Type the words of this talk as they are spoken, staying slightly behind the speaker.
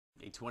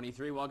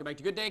2023. Welcome back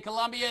to Good Day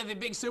Columbia, the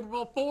big Super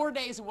Bowl 4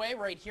 days away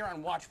right here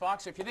on Watch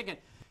Fox. So if you're thinking,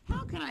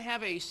 how can I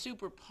have a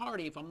super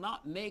party if I'm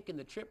not making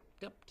the trip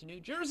up to New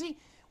Jersey?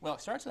 Well,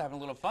 it starts with having a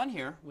little fun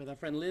here with our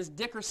friend Liz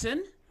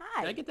Dickerson.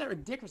 Hi. Did I get that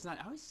right? Dickerson.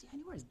 I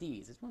knew where's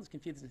D's. It's one of those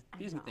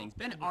confusing things.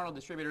 Ben Arnold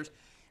Distributors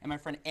and my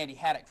friend Andy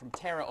Haddock from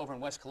Terra over in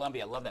West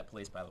Columbia. I love that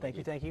place, by the way.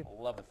 Thank you.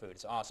 I love the food.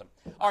 It's awesome.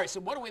 All right, so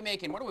what are we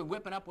making? What are we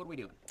whipping up? What are we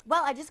doing?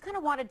 Well, I just kind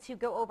of wanted to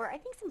go over, I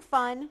think, some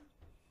fun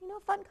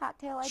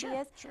cocktail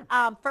ideas. Sure.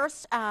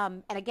 First,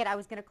 and again, I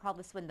was going to call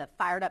this one the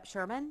Fired Up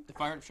Sherman. The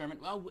Fired Up Sherman?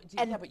 Well,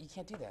 yeah, but you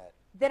can't do that.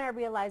 Then I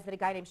realized that a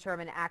guy named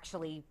Sherman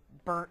actually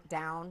burnt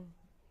down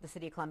the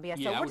city of Columbia.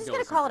 Yeah, so we're just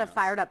going to call it a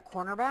Fired Up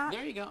Cornerback.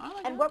 There you go. I like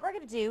and that. what we're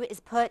going to do is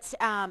put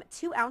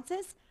 2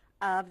 ounces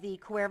of the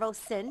Cuervo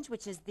Singe,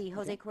 which is the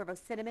Jose Cuervo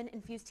cinnamon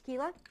infused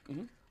tequila.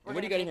 Mm-hmm. What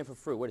do you got in here for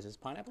fruit? What is this,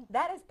 pineapple?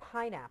 That is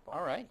pineapple.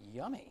 All right,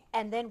 yummy.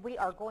 And then we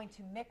are going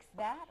to mix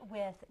that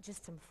with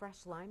just some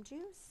fresh lime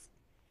juice.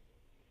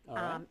 All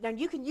right. Now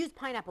you can use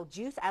pineapple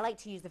juice. I like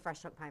to use the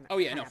fresh chunk pineapple. Oh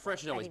yeah, no,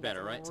 fresh is always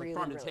better, right? It's really, like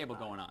farm to really table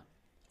fun. going on.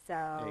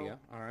 So there you go.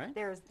 All right.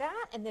 There's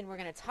that, and then we're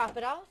going to top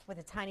it off with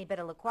a tiny bit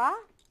of La Croix.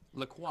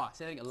 La Croix.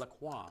 Say that again. La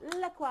Croix.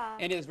 La Croix.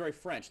 And it is very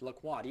French. La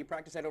Croix. Do you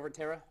practice that over at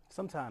Terra?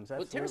 Sometimes,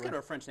 Well, absolutely. Terra's kind of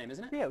a French name,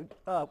 isn't it? Yeah,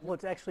 well,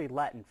 it's actually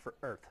Latin for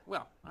earth.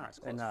 Well, all right.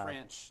 So it's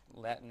French,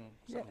 Latin,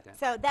 something like that.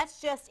 So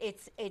that's just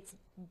it's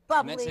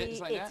bubbly, that's it,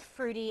 just like it's that?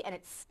 fruity, and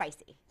it's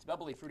spicy. It's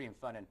bubbly, fruity, and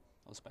fun, and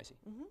a little spicy.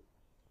 Mm-hmm.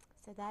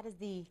 So that is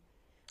the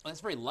Well,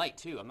 that's very light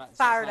too. I'm not. It's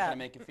Fired not going up. to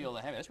make you feel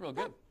that heavy. That's real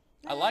good.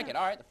 I like it.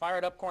 All right, the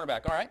fired up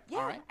cornerback. All right. yeah.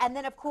 All right. And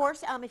then of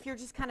course, if you're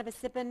just kind of a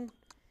sipping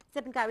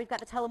guy, we've got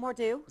the Tullamore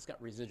Dew. It's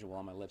got residual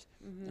on my lips.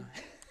 Mm-hmm.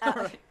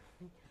 All right.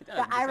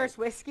 The Irish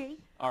whiskey.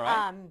 All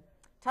right.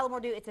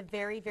 Tullamore Dew, it's a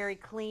very, very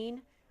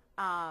clean.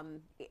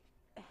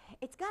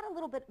 It's got a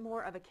little bit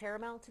more of a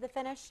caramel to the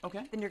finish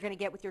than you're going to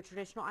get with your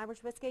traditional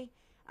Irish whiskey.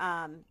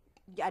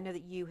 I know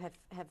that you have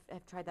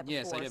tried that before.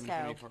 Yes, I did. So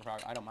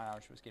I don't mind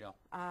Irish whiskey at all.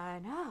 I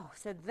know.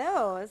 So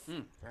those.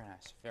 Very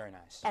nice. Very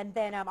nice. And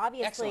then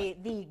obviously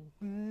the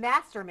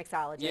master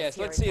mixologist. Yes,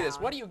 here let's in see this.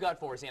 town. What do you got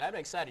for us, Andy? I'm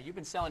excited. You've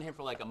been selling him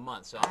for like a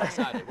month, so I'm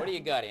excited. What do you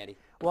got, Andy?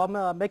 Well,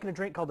 I'm making a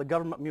drink called the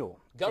Government Mule.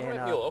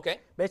 Government Mule, okay.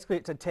 Basically,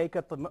 it's a take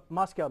up the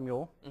Moscow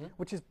Mule,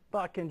 which is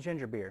vodka and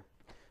ginger beer.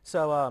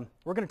 So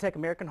we're going to take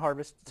American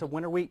Harvest. It's a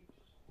winter wheat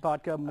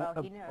vodka,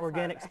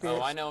 organic spirits.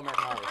 Oh, I know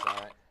American Harvest, all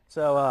right.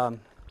 So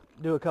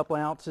do a couple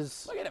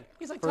ounces. Look at him.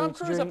 He's like for Tom each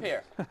Cruise up drink.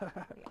 here.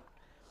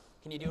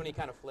 Can you do any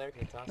kind of flair?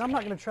 Can you toss No, I'm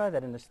not going to try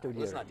that in the studio.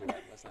 Let's not do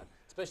that. Let's not.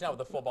 Especially not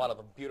with the full bottle of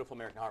a beautiful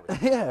American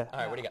Harvest. Yeah. All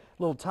right, what do you got?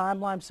 A little thyme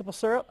lime simple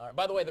syrup. All right.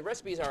 By the way, the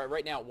recipes are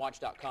right now at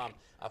watch.com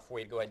for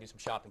you to go ahead and do some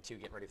shopping too,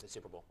 getting ready for the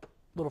Super Bowl. A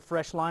little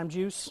fresh lime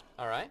juice.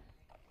 All right.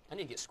 I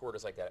need to get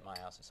squirters like that at my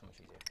house. It's so much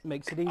easier.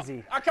 Makes it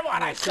easy. Oh, come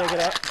on. I saw shake it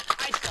that. up.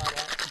 I saw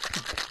that.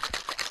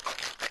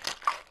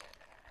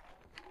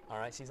 All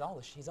right, she's all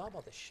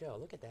about the show.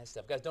 Look at that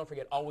stuff. Guys, don't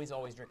forget, always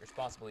drink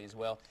responsibly as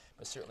well,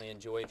 but certainly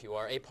enjoy if you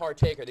are a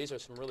partaker. These are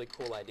some really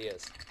cool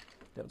ideas.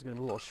 That was going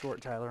to be a little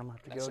short, Tyler. I'm going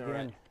to have to That's go all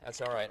again. right.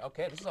 That's all right.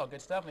 Okay, this is all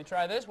good stuff. Let me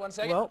try this. 1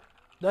 second. Well,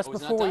 that's Oh,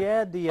 it's not before we done?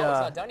 add the Oh, it's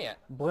not done yet.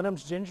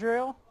 Blenheim's Ginger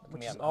Ale,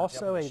 which me is jump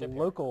also on the a ship here.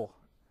 local.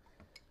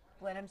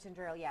 Blenheim's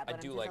ginger ale, yeah. I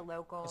Blenheim's do is like. a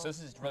local. So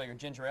this is really your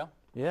ginger ale?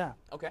 Yeah.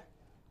 Okay.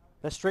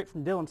 That's straight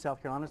from Dillon,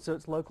 South Carolina, so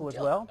it's local as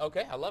well.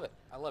 Okay, I love it.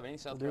 I love it. Any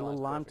South Do a Carolina's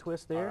little lime perfect.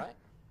 twist there. All right.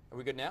 Are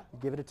we good now?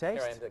 Give it a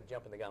taste. Here, I am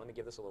jumping the gun. Let me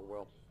give this a little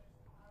whirl.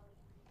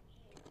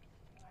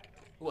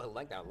 Ooh, I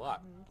like that a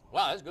lot.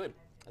 Wow, that's good.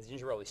 The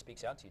ginger really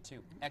speaks out to you,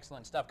 too.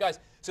 Excellent stuff. Guys,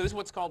 so this is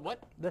what's called what?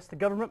 That's the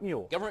Government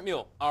Mule. Government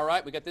Mule. All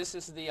right, we got this.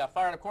 This is the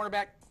Fire Up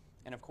Cornerback,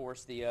 and, of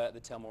course, the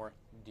Tullamore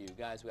Dew.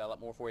 Guys, we got a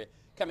lot more for you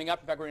coming up.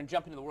 In fact, we're going to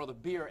jump into the world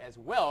of beer as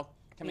well,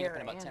 coming up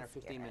in about 10 or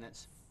 15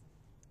 minutes.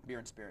 Beer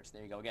and spirits.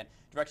 There you go. Again,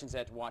 directions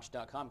at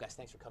watch.com. Guys,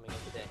 thanks for coming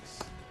in today.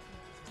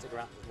 Stick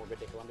around. There's more Good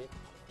Day Columbia.